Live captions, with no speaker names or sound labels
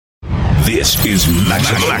This is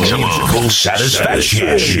maximum satisfaction.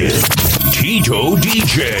 Tito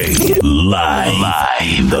DJ live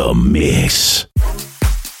in the mix.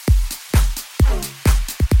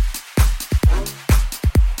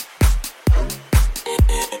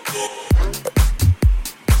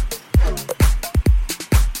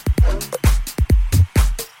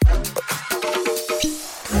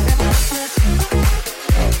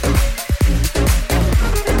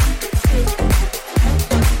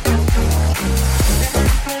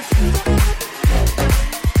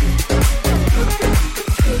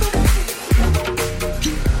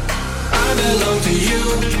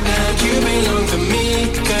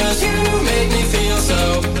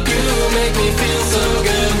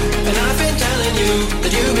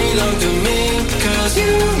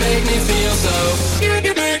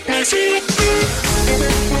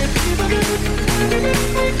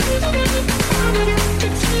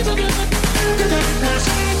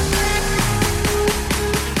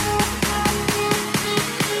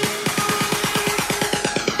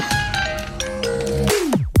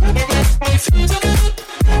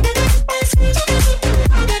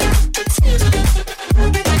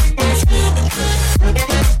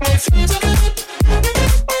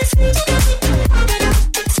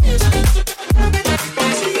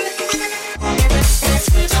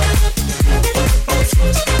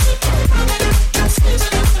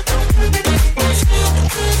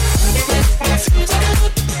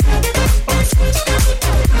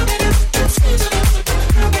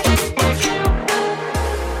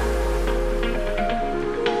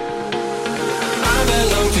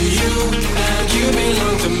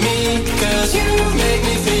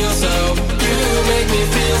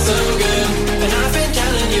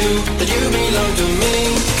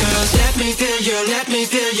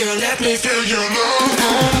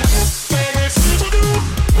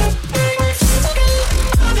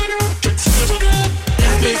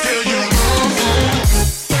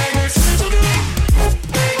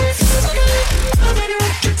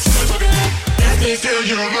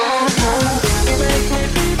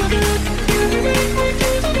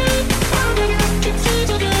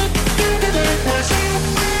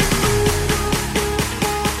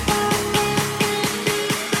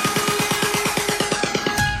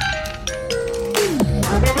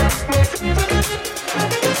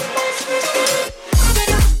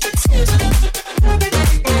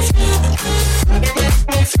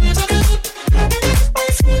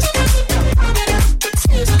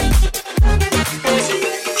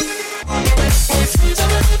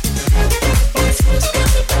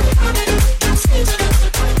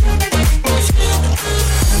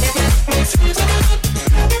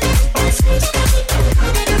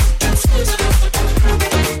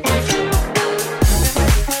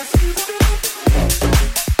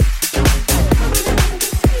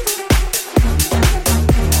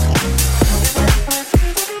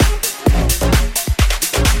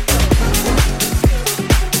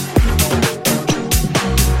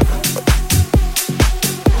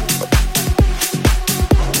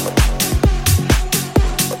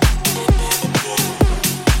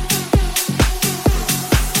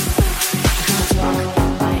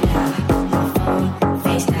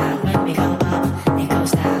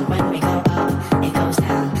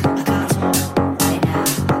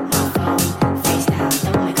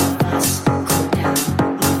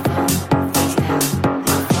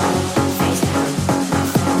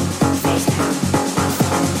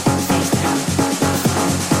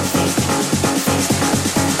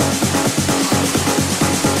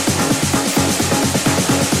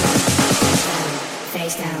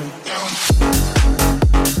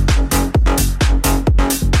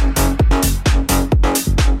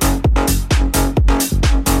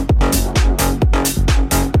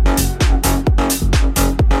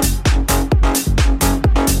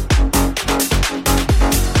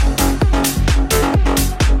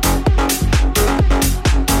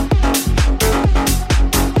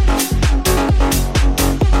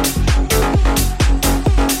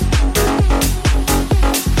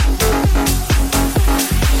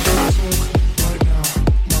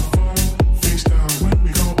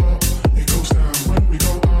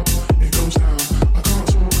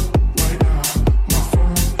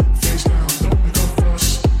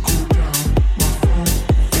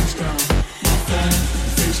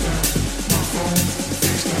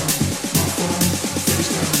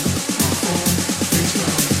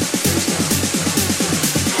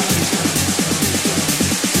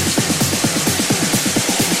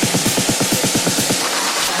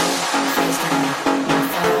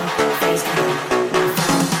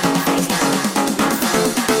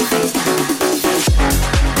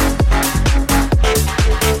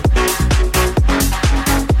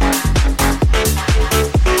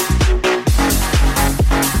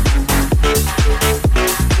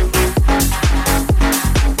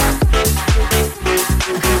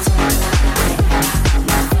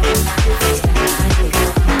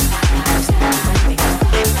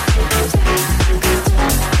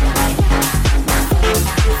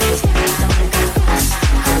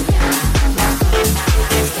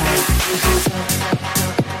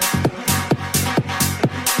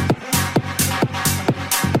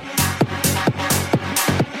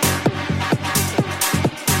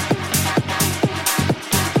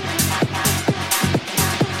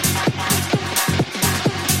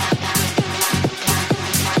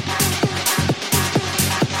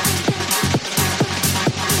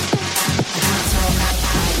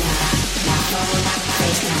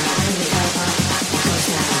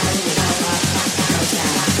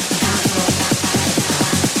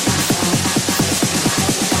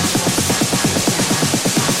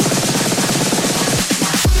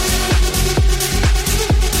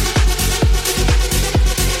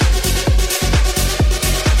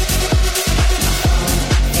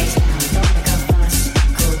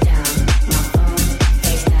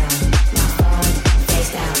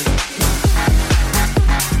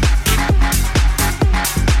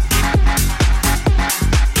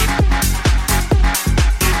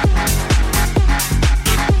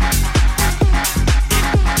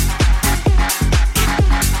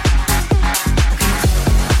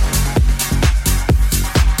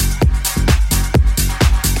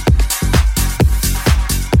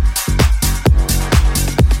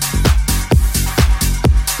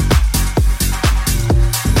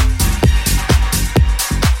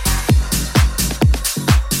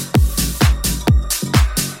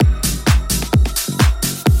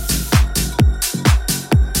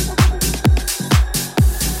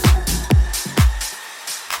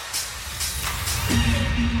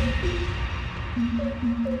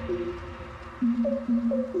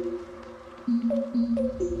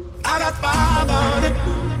 I got five on it.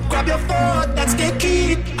 Grab your four, that's the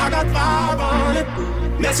key. I got five on it.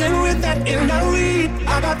 Messing with that in the weed.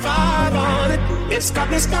 I got five on it. It's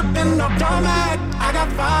got me stuck in the automatic. I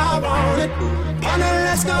got five on it. On it,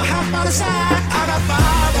 let's go half on the side. I got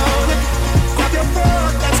five on it. Grab your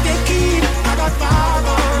four, that's the key. I got five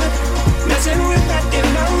on it. Messing with that in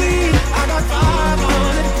the weed. I got five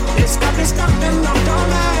on it. It's got me stuck in the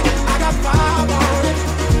automatic. I got five on it.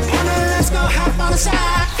 On it, let's go half on the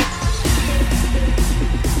side.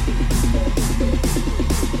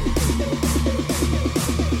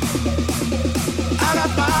 I got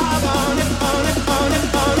five on it, on it, on it,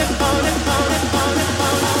 on it, on it, on it, on it,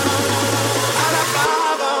 on it. I got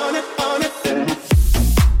five on it, on it.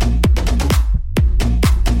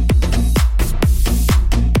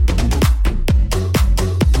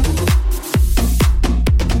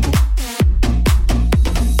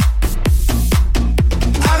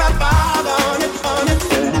 I got five on it, on it.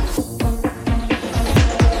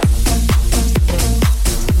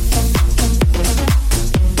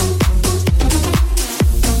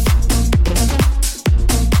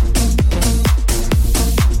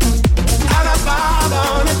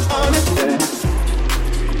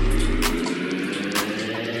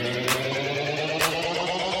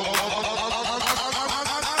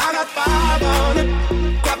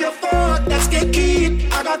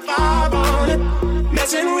 I got five on it.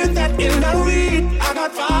 Messing with that in the weed. I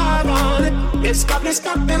got five on it. It's got me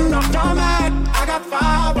stuck in the automatic. I got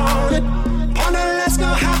five on it. On it, let's go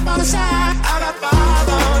half on the side. I got five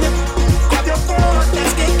on it. Grab your four,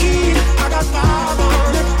 that's the key. I got five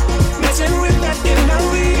on it. Messing with that in the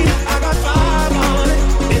weed. I got five on it.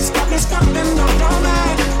 It's got me stuck in the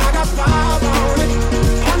automatic. I got five on it.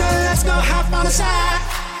 On it, let's go half on the side.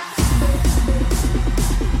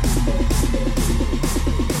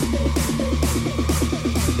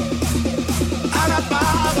 I got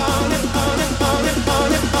five on it, on it, on it,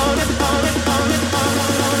 on it, on it, on it, on it, on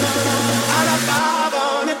it, on it. I got five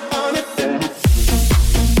on it, on it.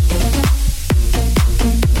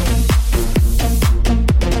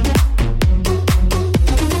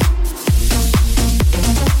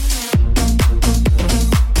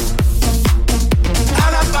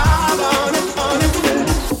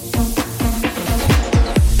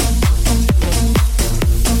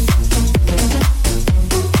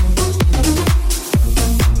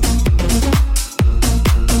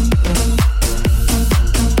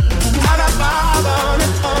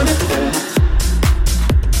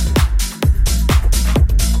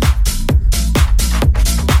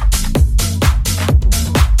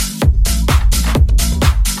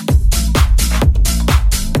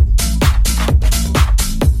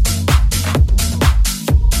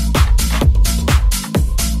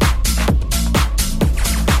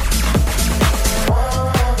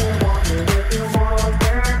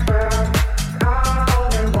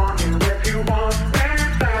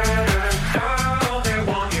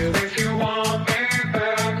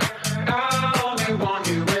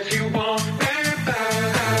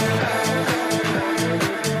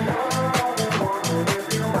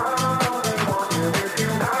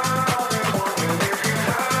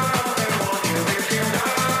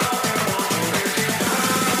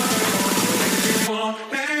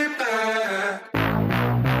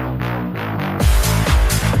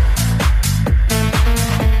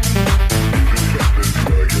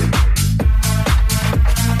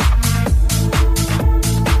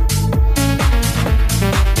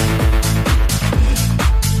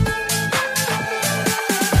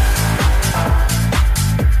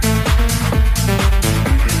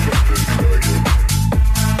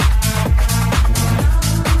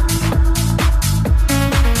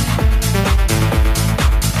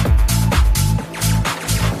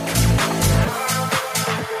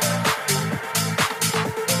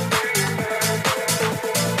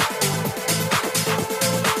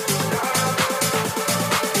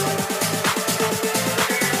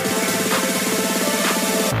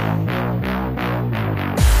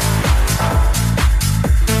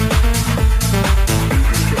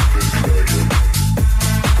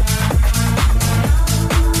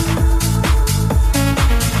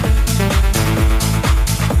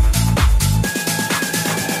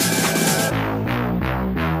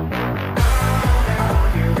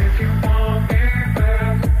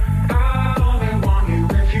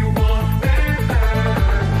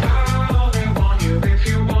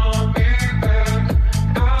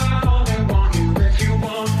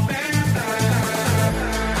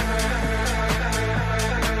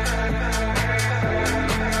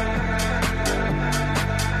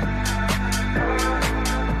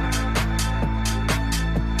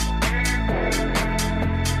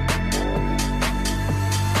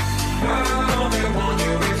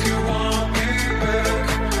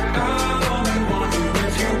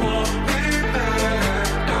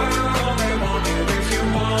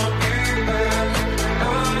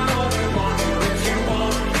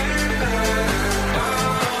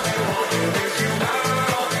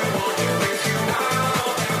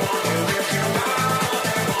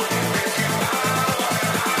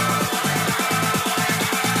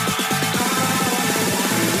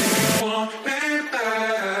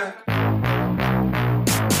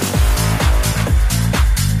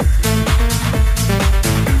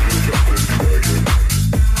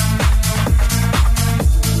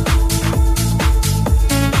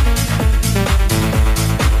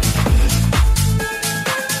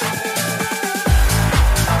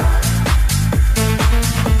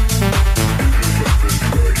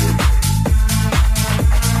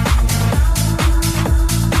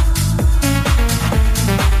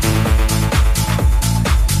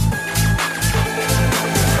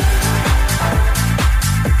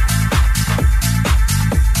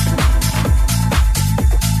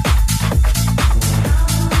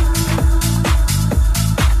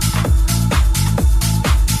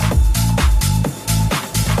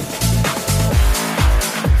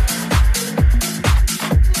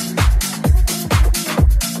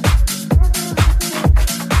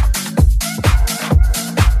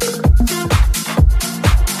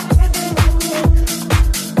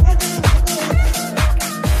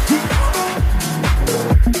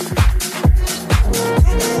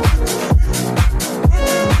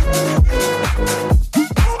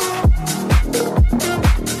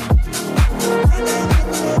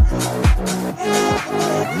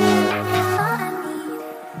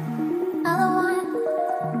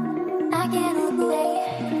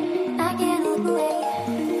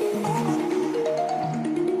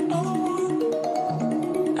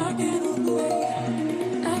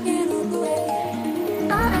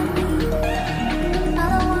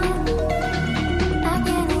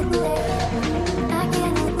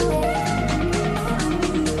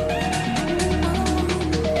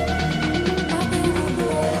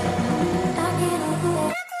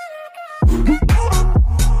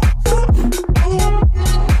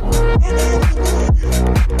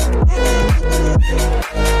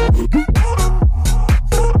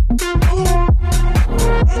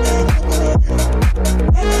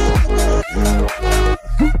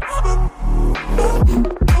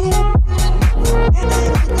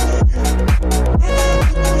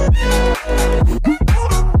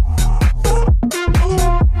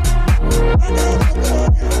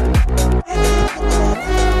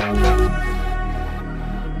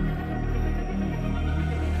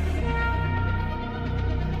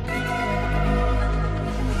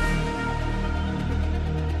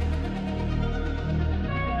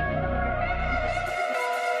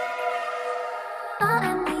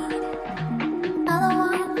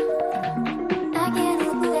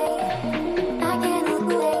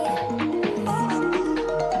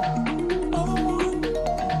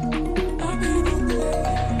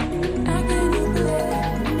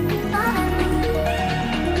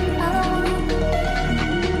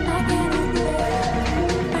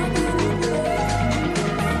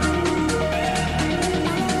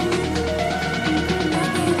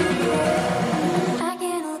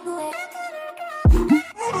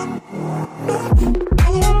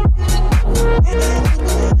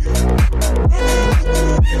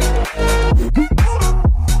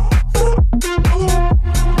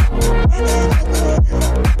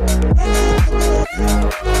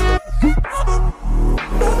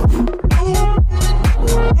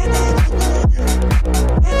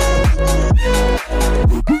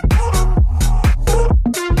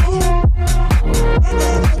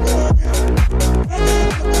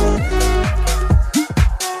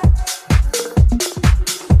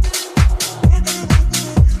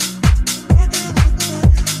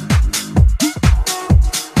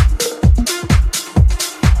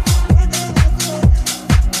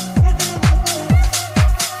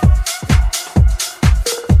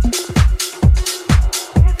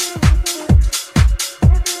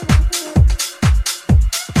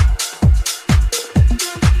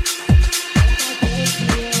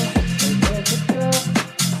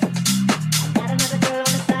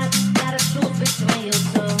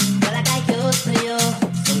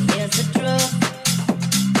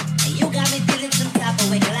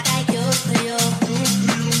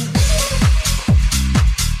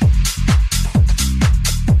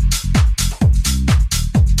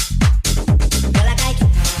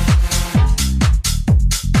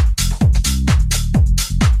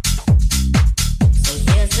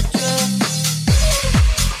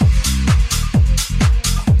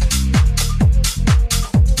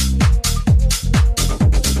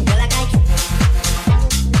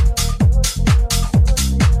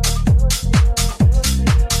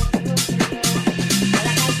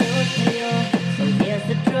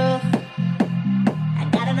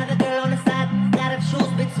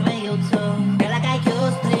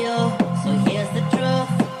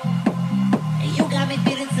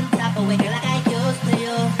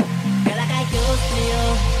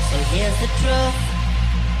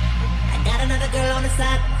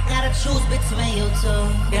 side, gotta choose between you two.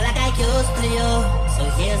 Feel like I used to you, so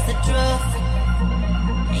here's the truth.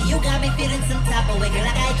 And you got me feeling some type of way, girl,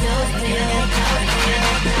 like I used to you.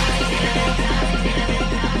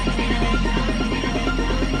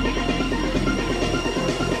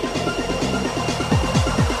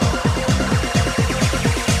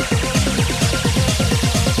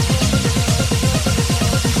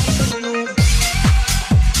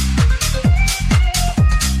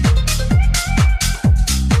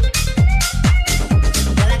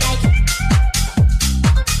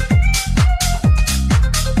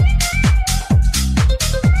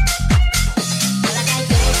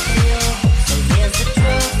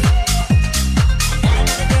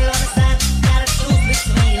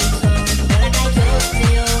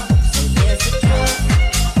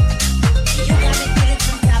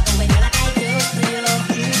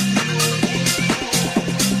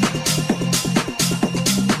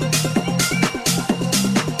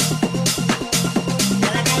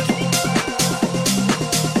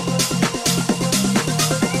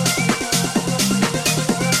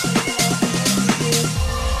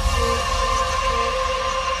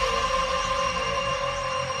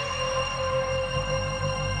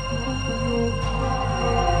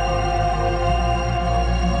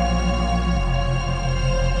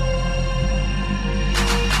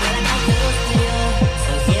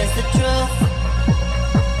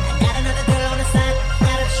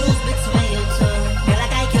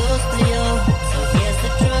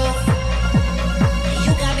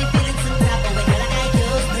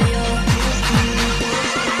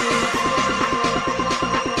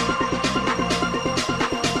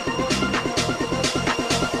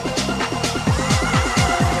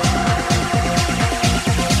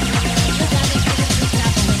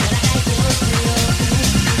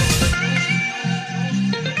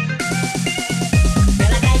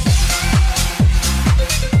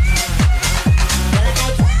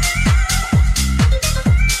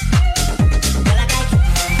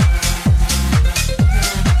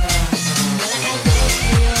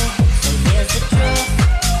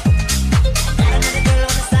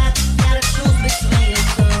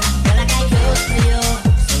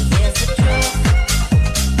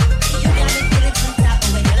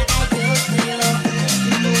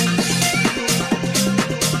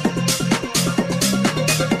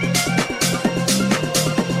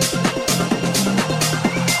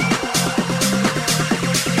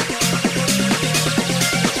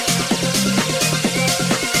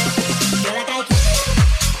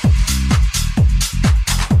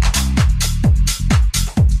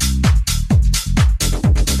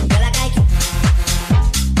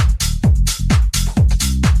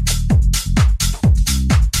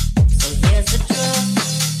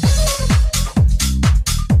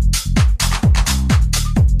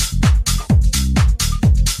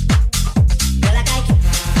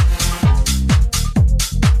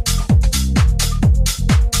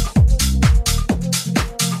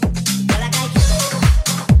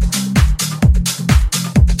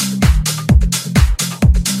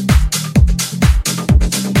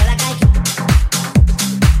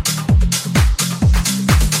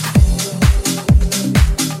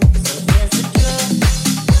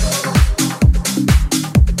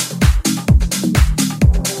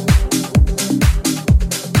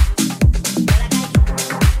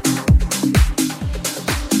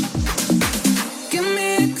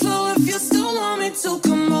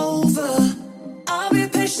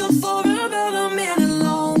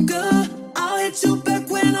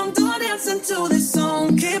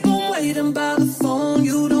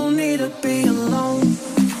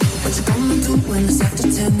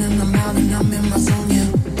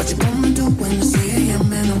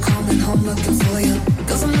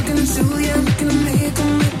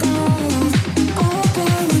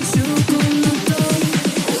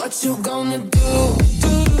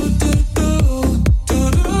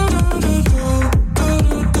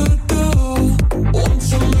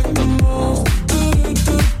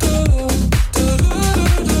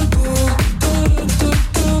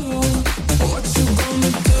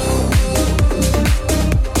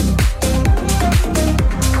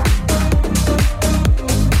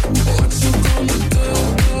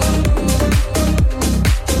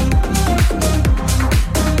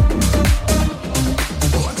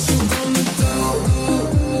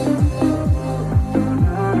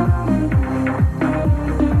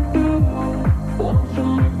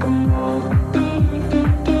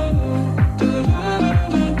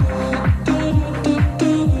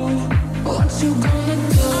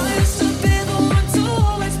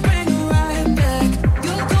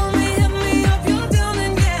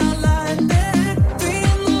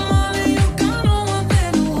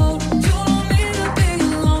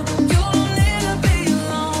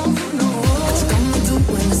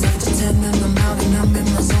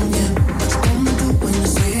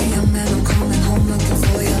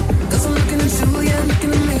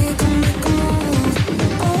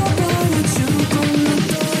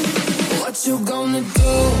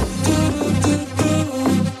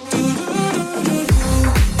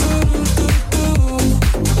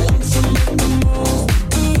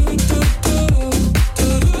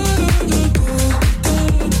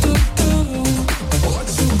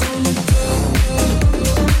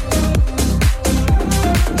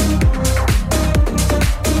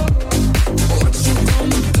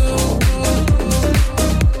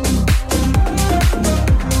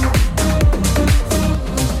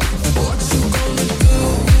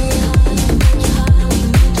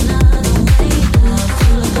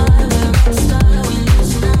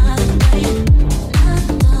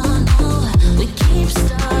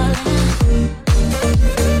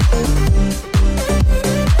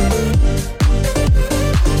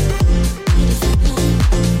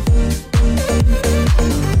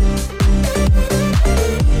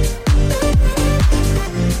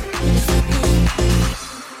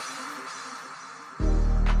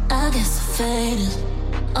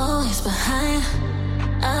 what's behind.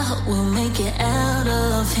 I hope we'll make it out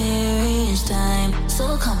of here each time.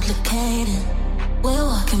 So complicated, we're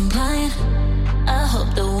walking blind. I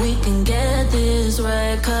hope that we can get this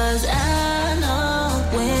right, 'cause I know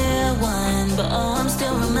we're one, but oh, I'm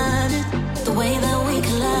still reminded the way that we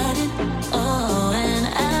collided. Oh, and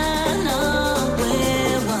I know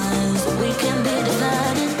we're one, so we can be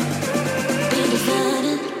divided,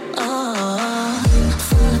 oh.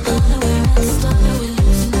 Fall apart where I started, we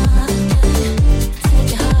lose another day. Take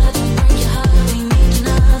your heart, don't break your heart, we need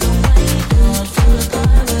another way out. Fall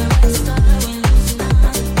apart where I started, we lose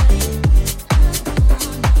another day.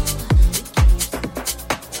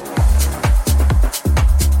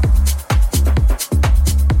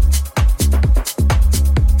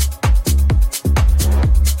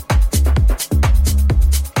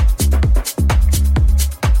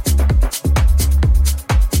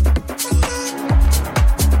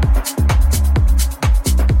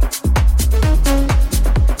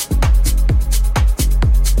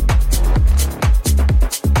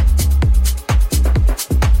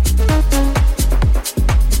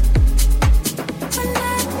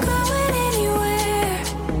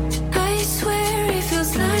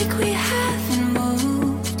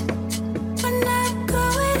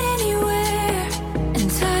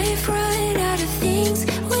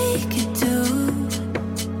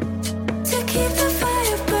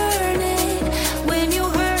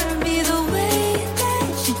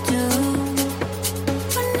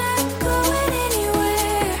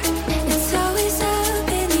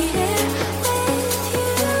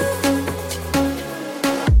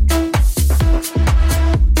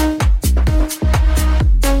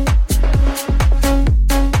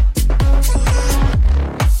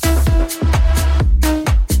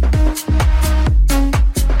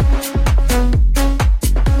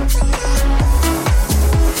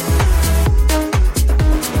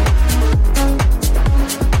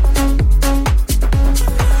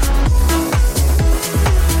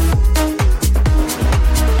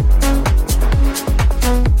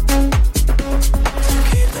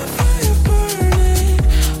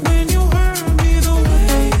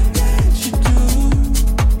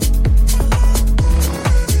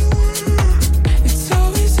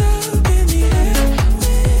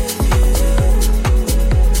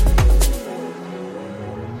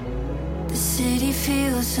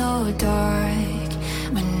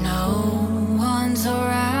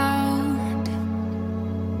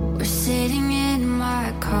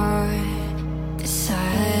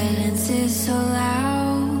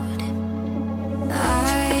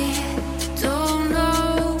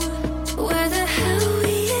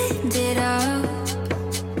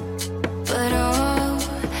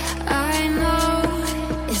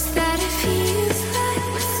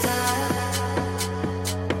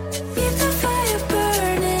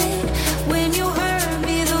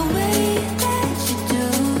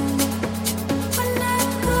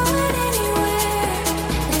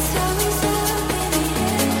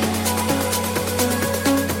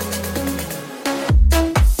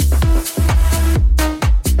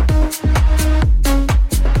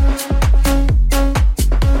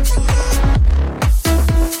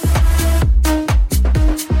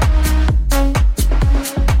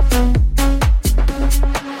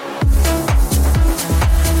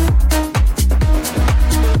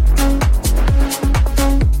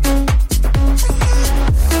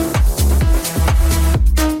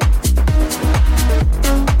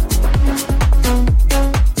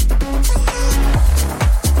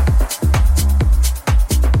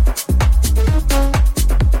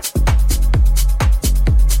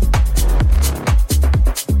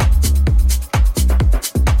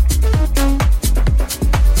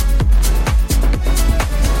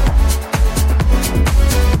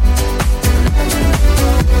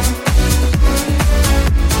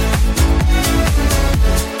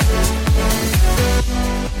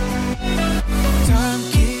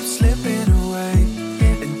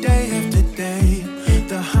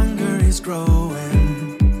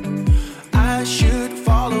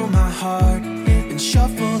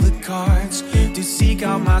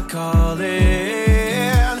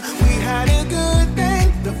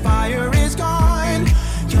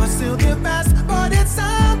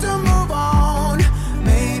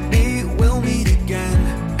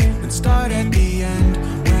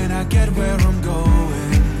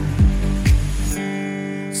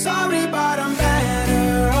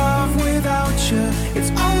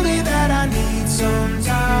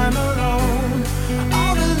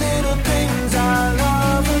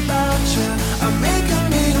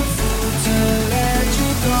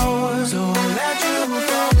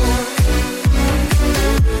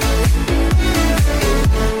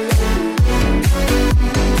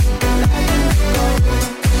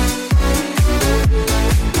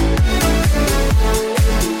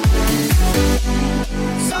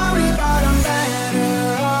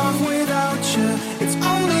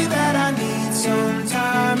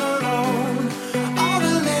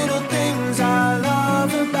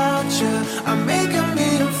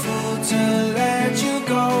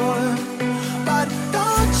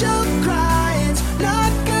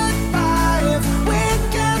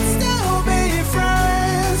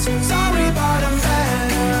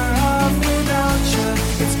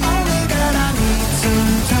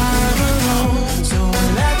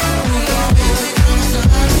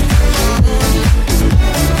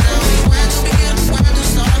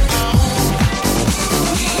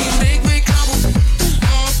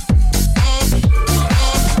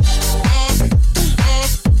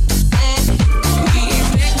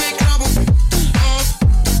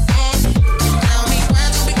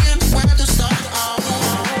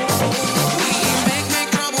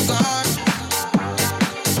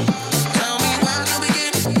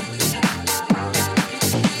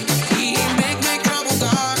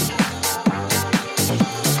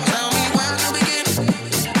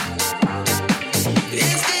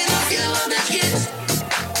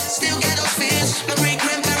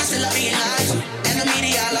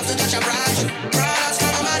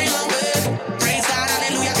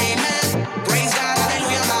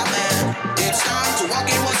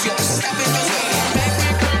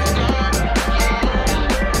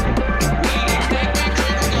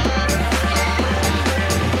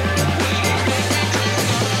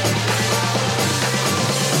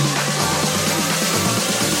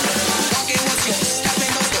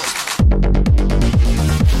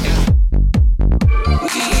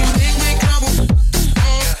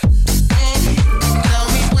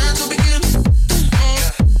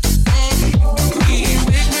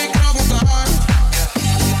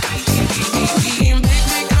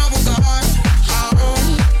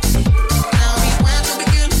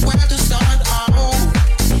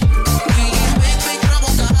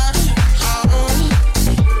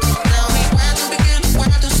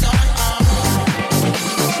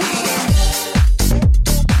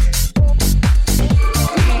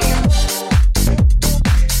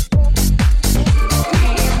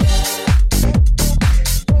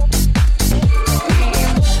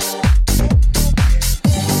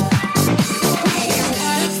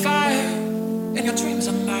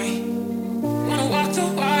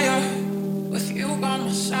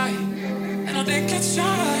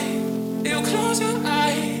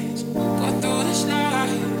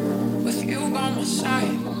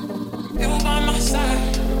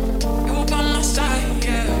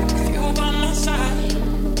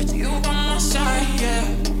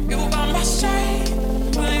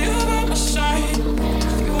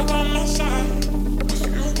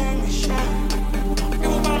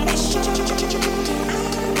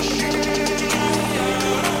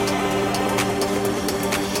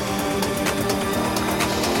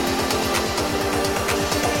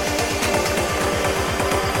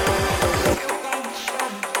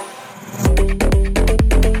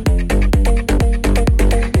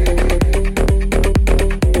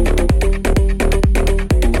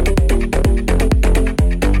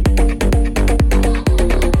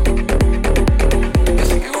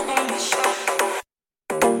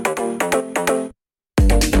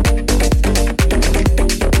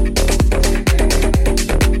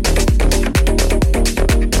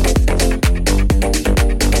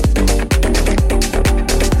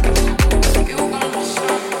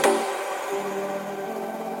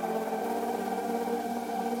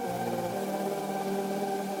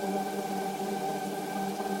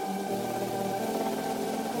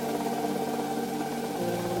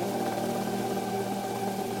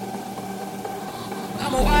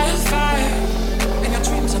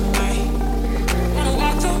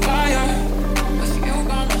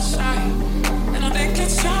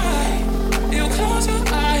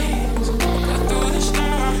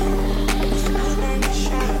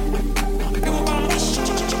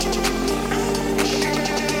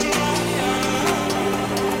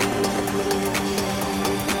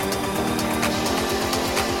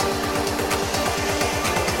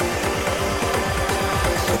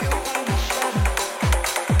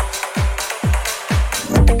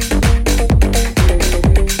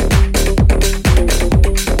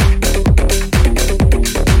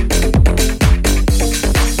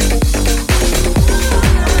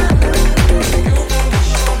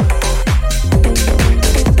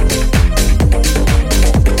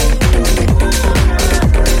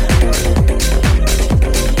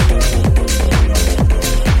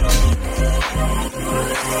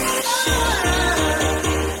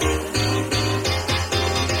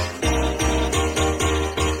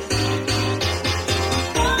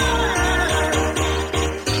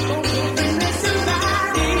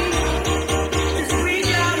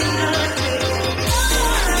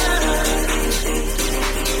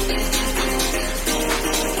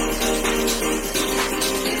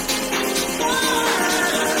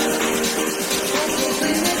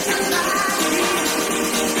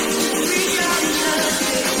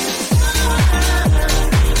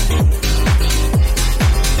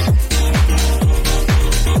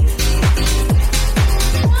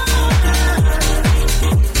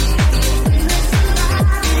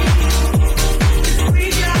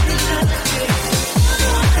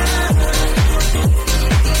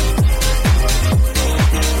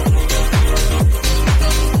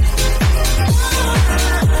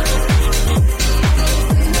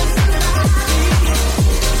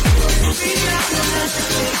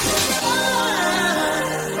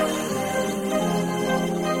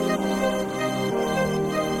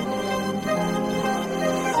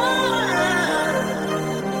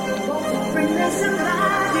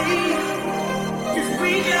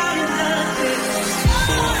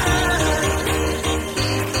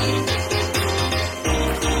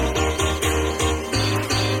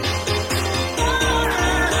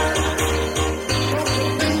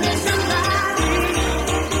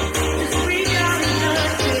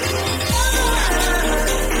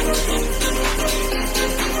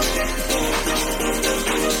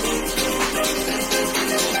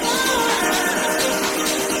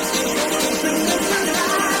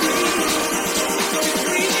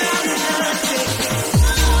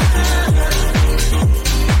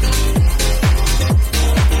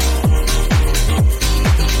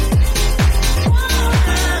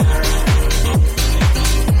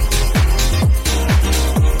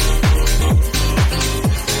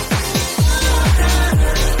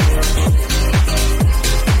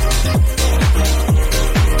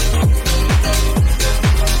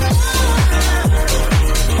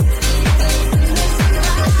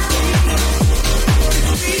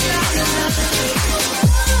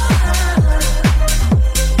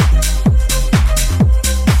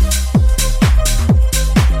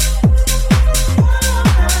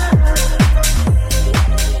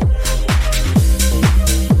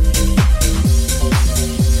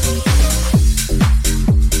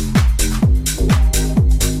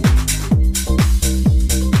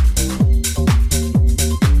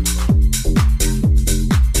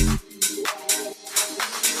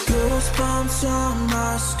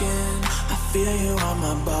 feel you on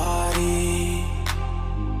my body.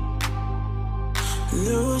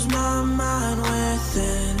 Lose my mind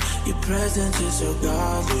within. Your presence is so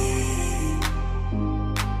godly.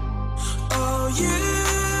 Oh, you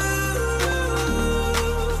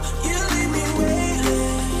leave me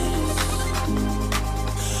weightless.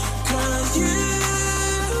 'Cause you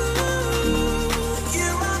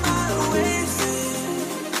are my oasis.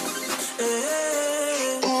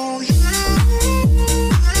 Oh,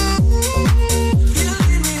 you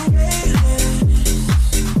leave me weightless.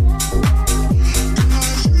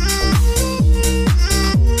 'Cause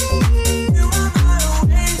you are my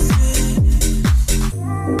oasis.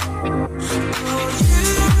 Oh,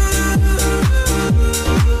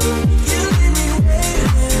 you leave me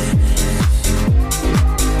weightless.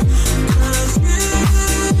 'Cause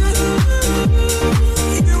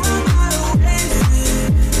you are my oasis.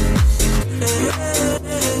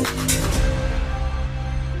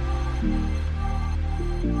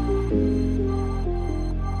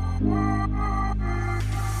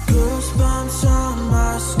 Goosebumps on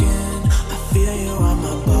my skin. I feel you on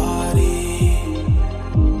my body.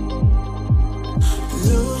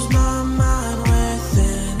 Lose my mind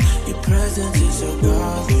within. Your presence is so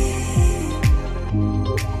godly.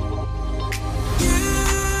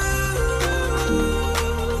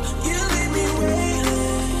 You leave me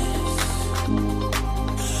weightless.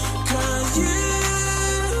 'Cause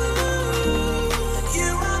you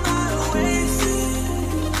are my oasis.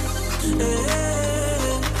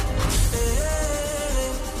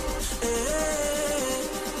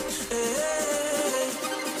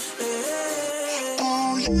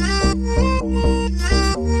 Oh,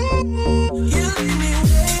 you leave me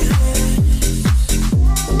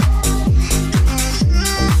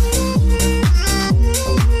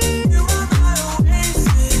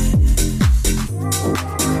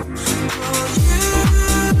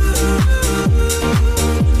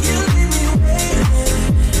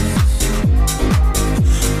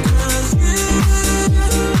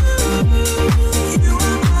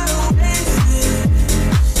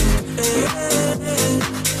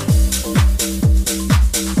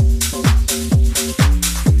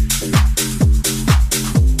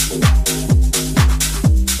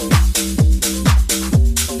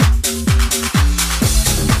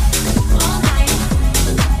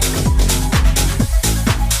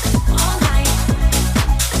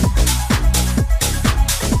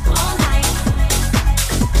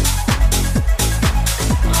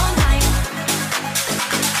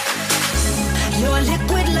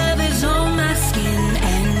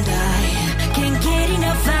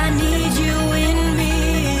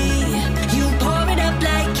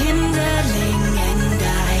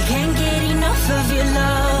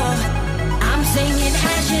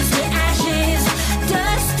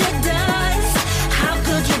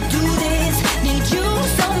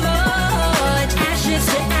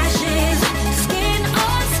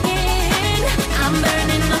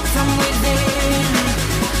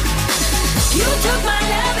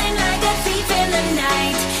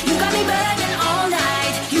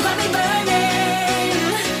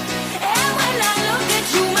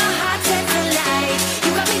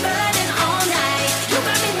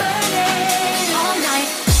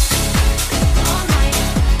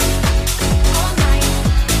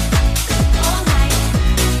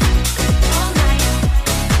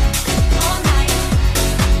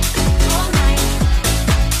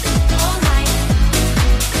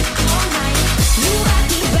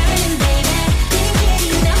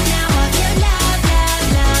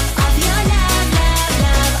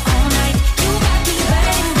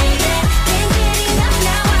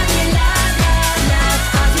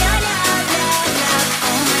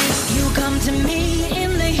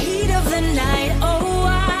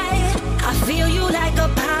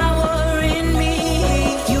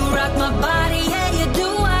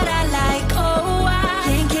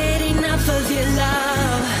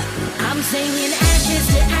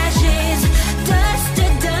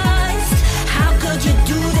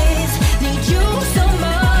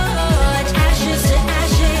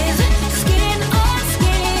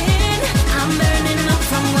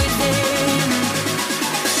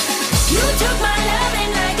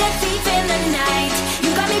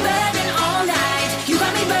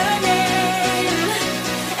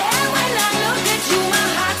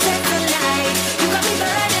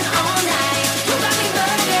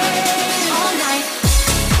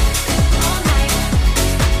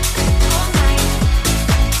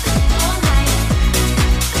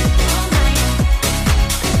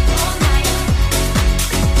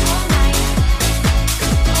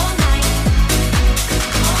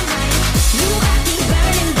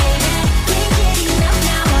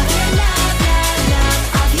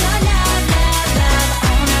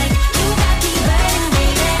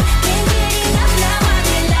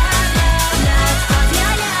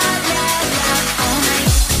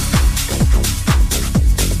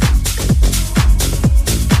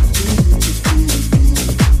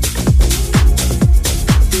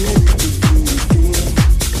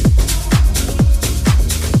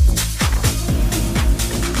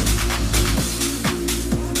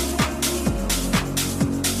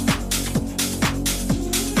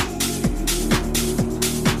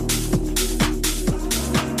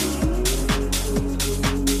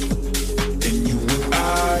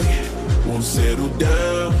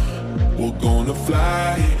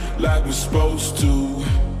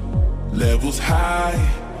Levels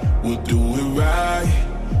high, we'll do it right.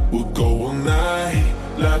 We'll go all night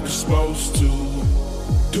like we're supposed to.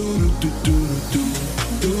 Do do do do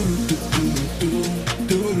do do do do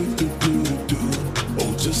do do do do.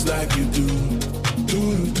 Oh, just like you do. Do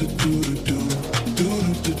do do do do do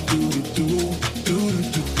do do do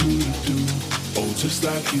do do do. Oh, just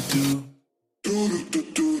like you do. Do do do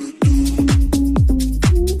do do.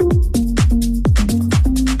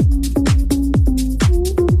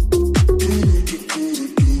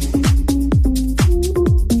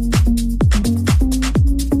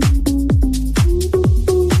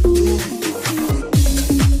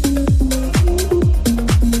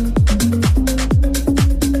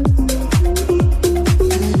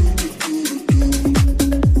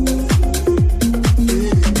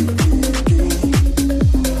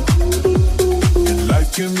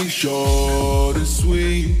 Short and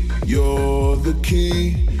sweet, you're the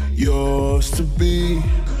key, yours to be.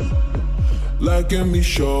 Life can be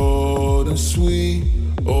short and sweet,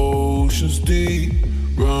 oceans deep,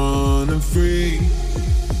 running free,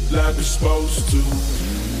 like we're supposed to.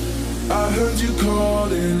 I heard you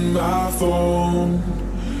calling my phone,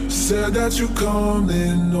 said that you're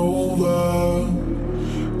coming over.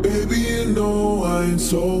 Baby, you know I ain't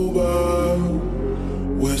sober.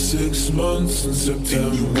 We're 6 months in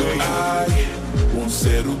September. I won't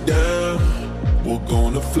settle down. We're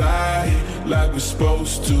gonna fly like we're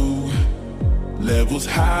supposed to. Levels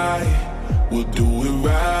high, we'll do it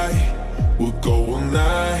right. We'll go all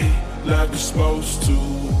night like we're supposed to.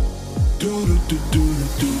 Do do do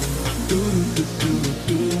do do do do do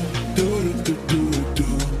do do do do do.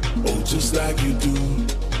 Oh, just like you do.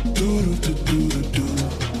 Do do do do do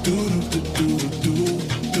do do do do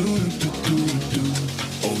do do do do.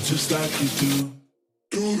 Oh, just like you do.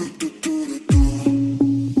 Do do do do do.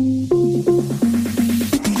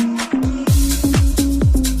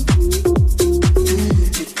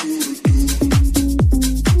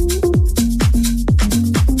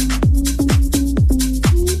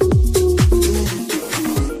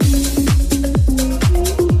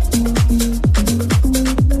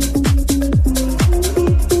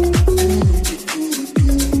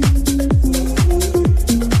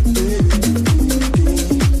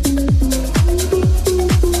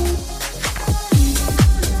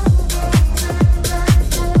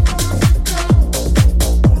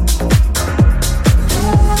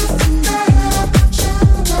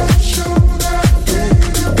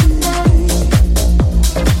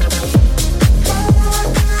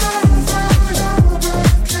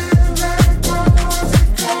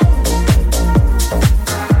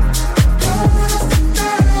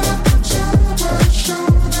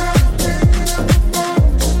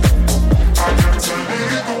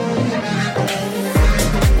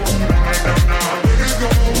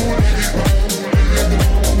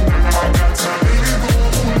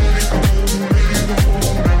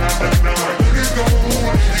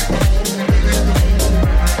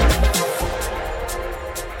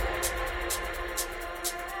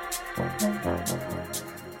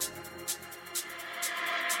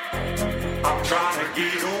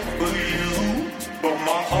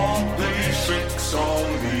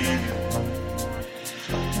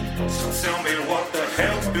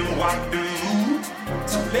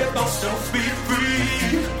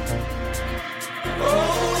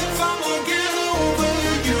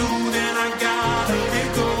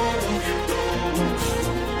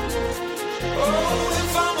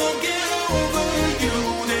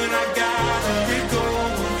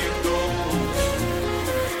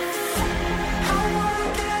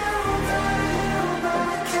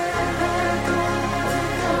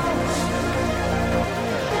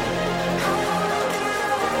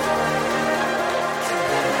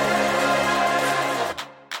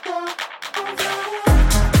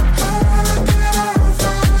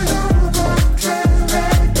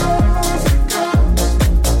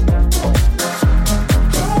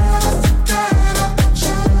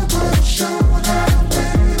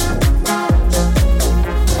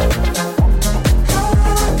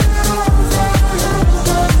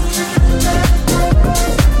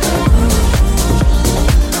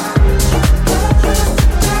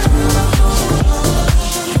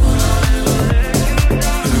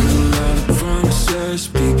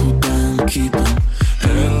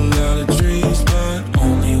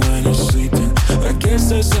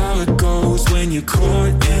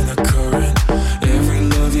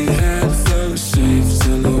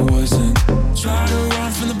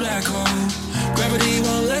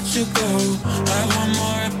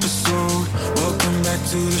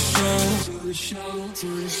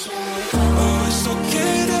 Oh, it's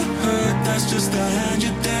okay to hurt, that's just the hand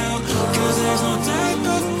you dealt. 'Cause there's no type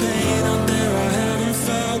of pain out there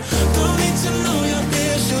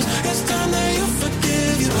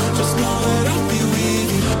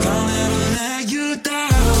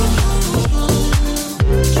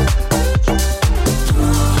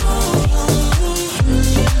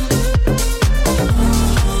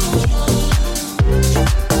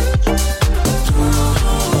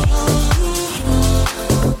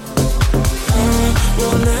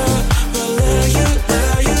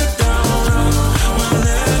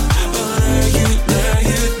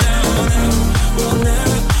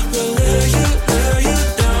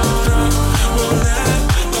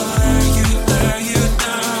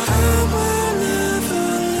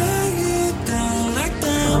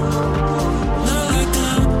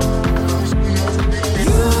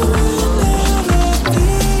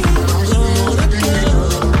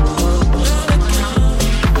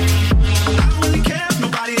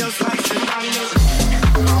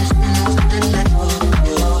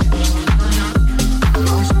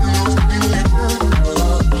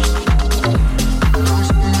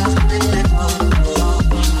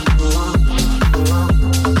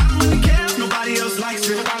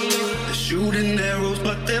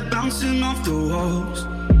off the walls.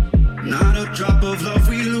 Not a drop of love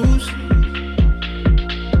we lose.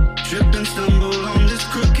 Trip and stumble on this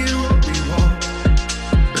crooked road we walk,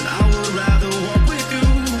 but I would rather walk with you.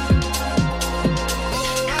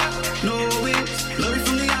 Oh, I know it's blurry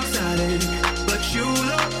from the outside in, but you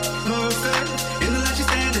look perfect in the light you're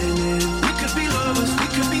standing in. We could be lovers, we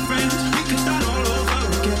could be friends, we could start all over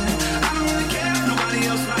again. I don't really care if nobody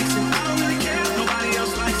else likes it. I don't really care if nobody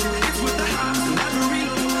else likes it. It's with the highs and never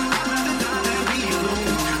reload. I'd rather die than be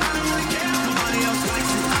alone. I don't really care if nobody else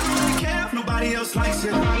likes it. I don't really care if nobody else likes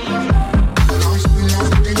it.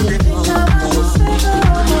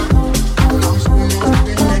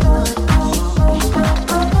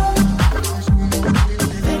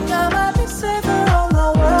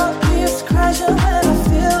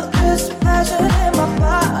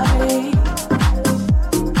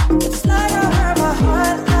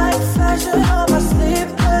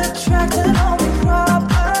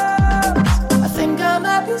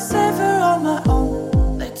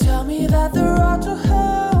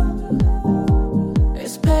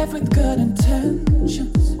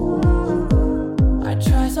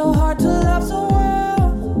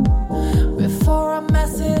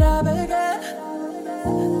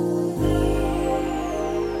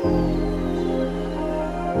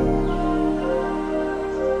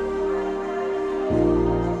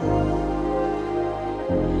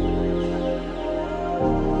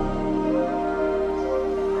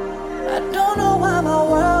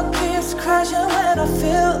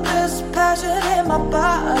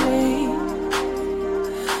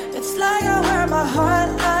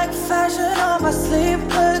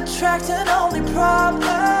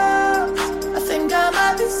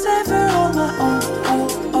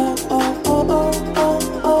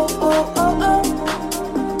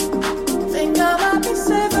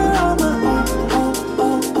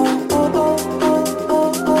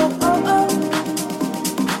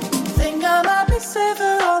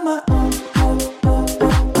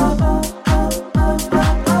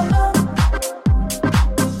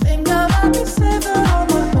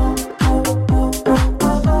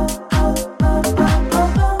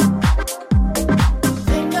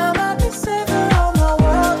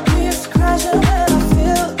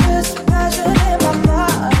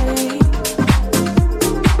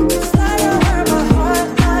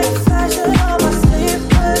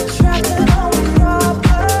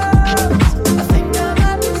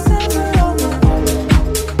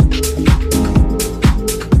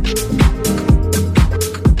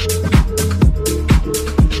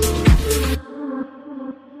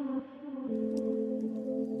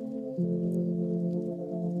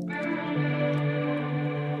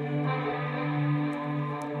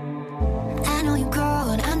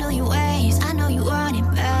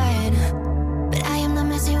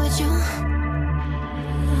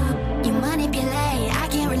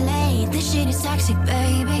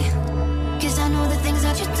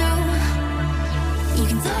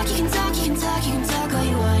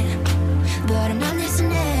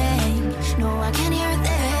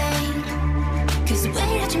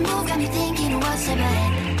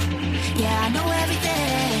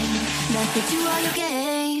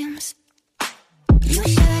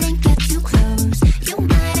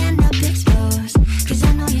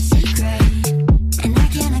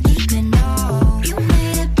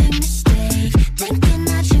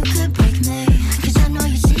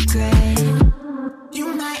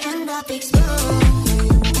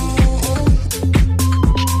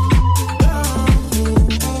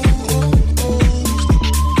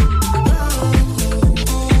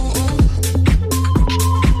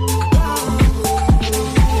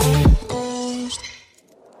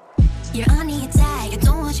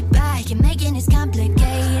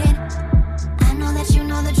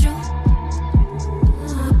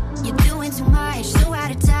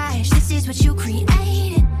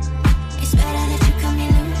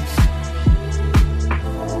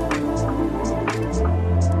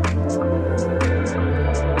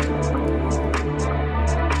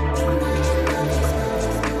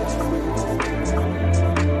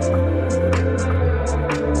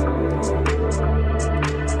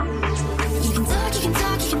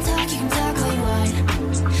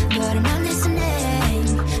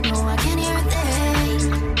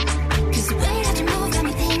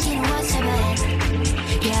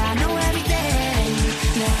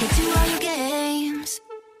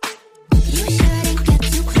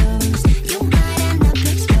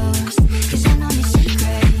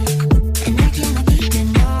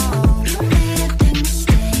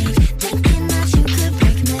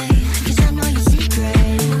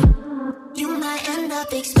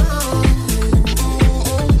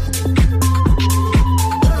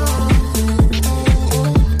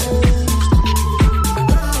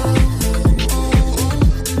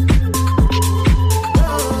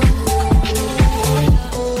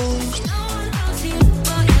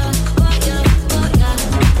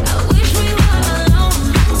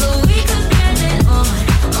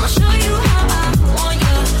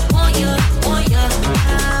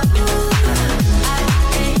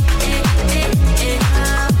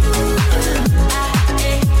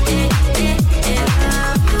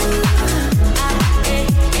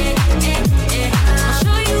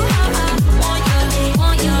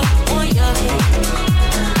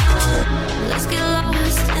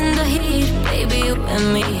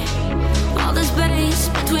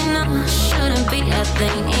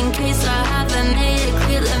 everything. In case I haven't made it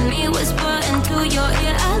clear, let me whisper into your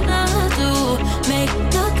ear. I love to make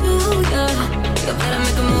love to you. You better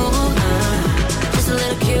make a move, just a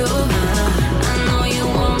little cue. I know you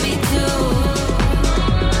want me to.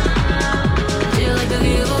 Do you like the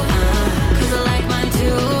view? 'Cause I like mine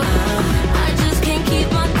too. I just can't keep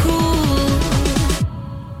my cool.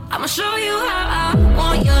 I'ma show you how I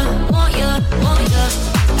want ya, want ya, want ya.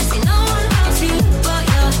 I see no one else here but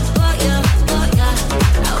ya, but ya, but ya.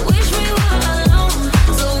 I wish we were alone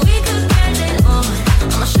so we could get it on.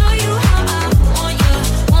 I'ma show you how I want ya,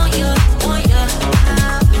 want ya, want ya.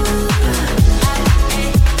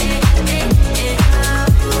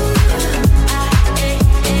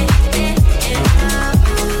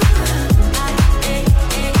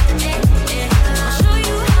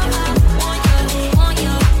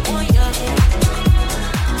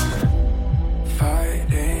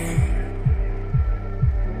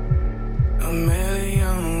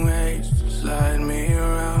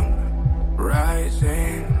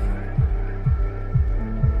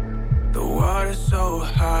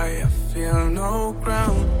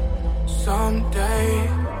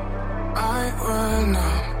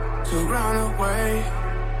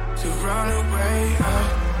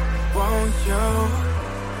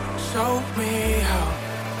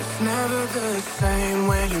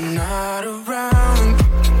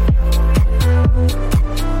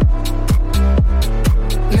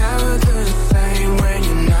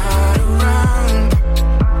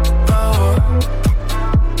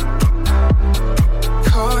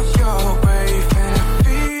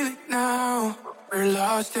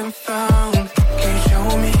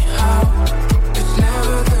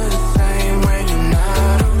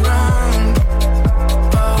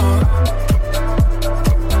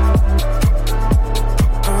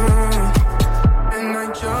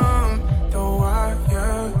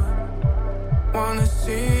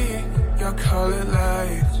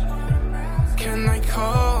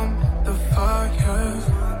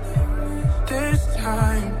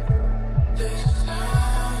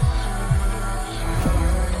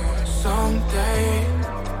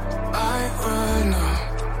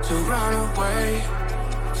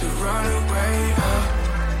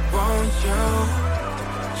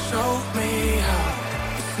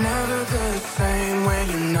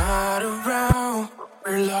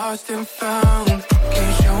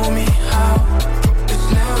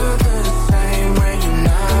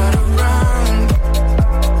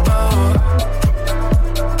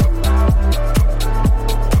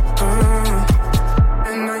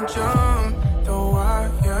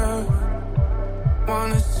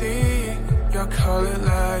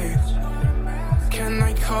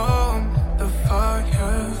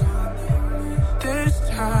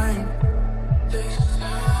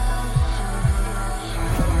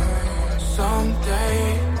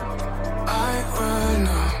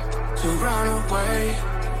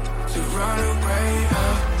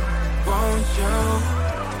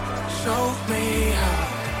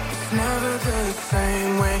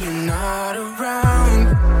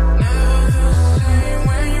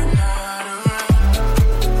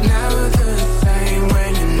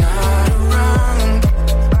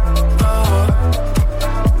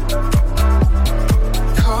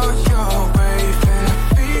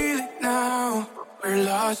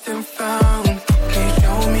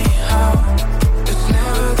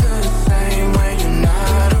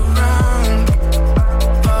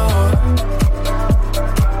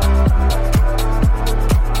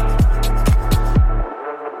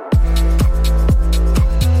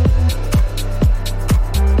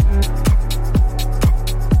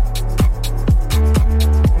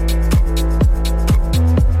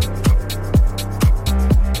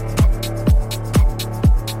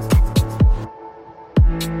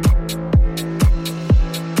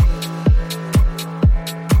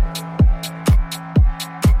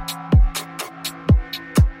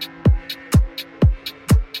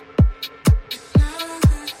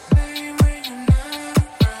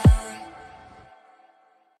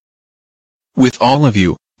 With all of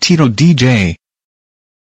you, Tito DJ.